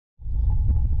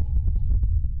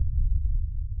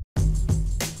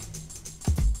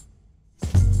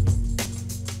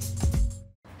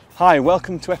Hi,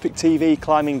 welcome to EpicTV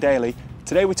Climbing Daily.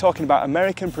 Today we're talking about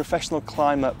American professional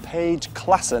climber Paige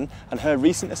Claassan and her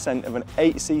recent ascent of an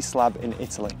 8C slab in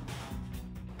Italy.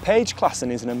 Paige Claassan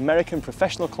is an American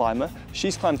professional climber.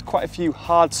 She's climbed quite a few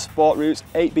hard sport routes,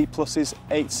 8B pluses,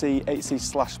 8C,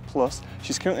 8C/plus.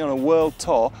 She's currently on a world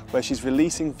tour where she's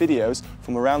releasing videos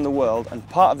from around the world, and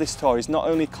part of this tour is not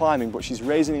only climbing but she's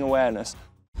raising awareness.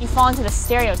 You fall into the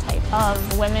stereotype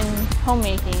of women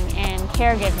homemaking and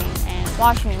caregiving and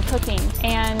washing and cooking,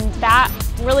 and that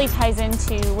really ties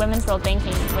into Women's World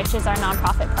Banking, which is our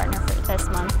nonprofit partner for this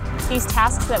month. These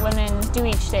tasks that women do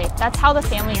each day, that's how the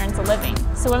family earns a living.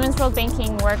 So Women's World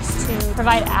Banking works to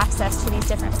provide access to these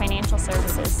different financial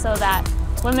services so that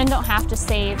women don't have to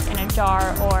save in a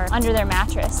jar or under their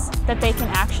mattress, that they can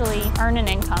actually earn an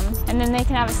income, and then they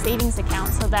can have a savings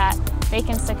account so that they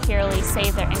can securely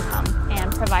save their income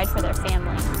and provide for their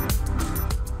family.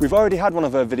 We've already had one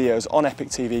of her videos on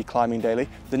EpicTV Climbing Daily.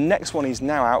 The next one is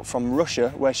now out from Russia,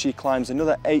 where she climbs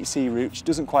another 8C route. She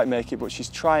doesn't quite make it, but she's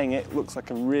trying it. Looks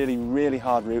like a really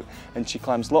hard route, and she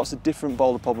climbs lots of different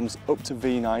boulder problems up to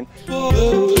V9.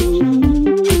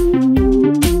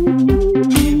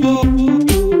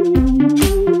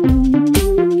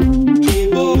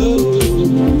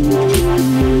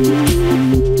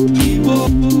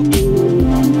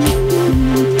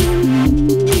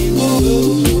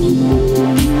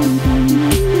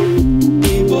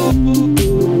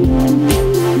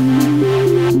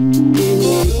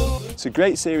 It's a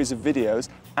great series of videos,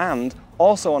 and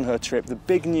also on her trip, the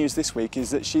big news this week is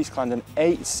that she's climbed an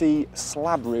 8C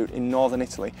slab route in northern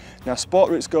Italy. Now, sport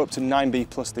routes go up to 9B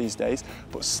plus these days,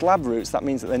 but slab routes, that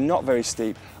means that they're not very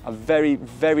steep, are very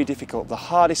difficult. The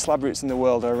hardest slab routes in the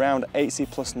world are around 8C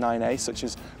plus 9A, such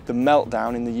as the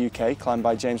Meltdown in the UK, climbed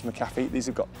by James McAfee. These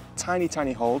have got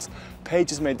tiny holds. Paige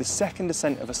has made the second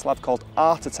ascent of a slab called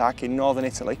Art Attack in northern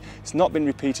Italy. It's not been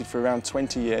repeated for around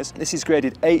 20 years. This is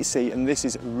graded 8C, and this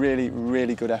is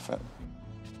really good effort.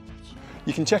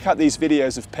 You can check out these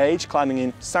videos of Paige climbing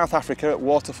in South Africa at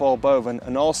Waterval Boven,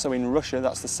 and also in Russia.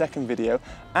 That's the second video.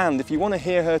 And if you want to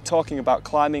hear her talking about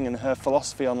climbing and her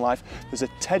philosophy on life, there's a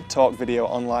TED Talk video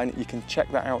online. You can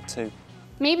check that out too.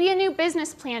 Maybe a new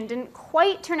business plan didn't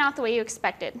quite turn out the way you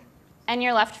expected, and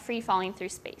you're left free falling through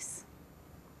space.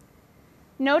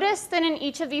 Notice that in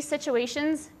each of these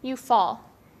situations, you fall.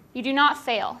 You do not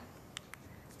fail.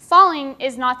 Falling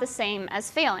is not the same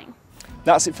as failing.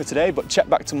 That's it for today, but check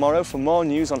back tomorrow for more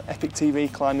news on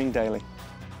EpicTV Climbing Daily.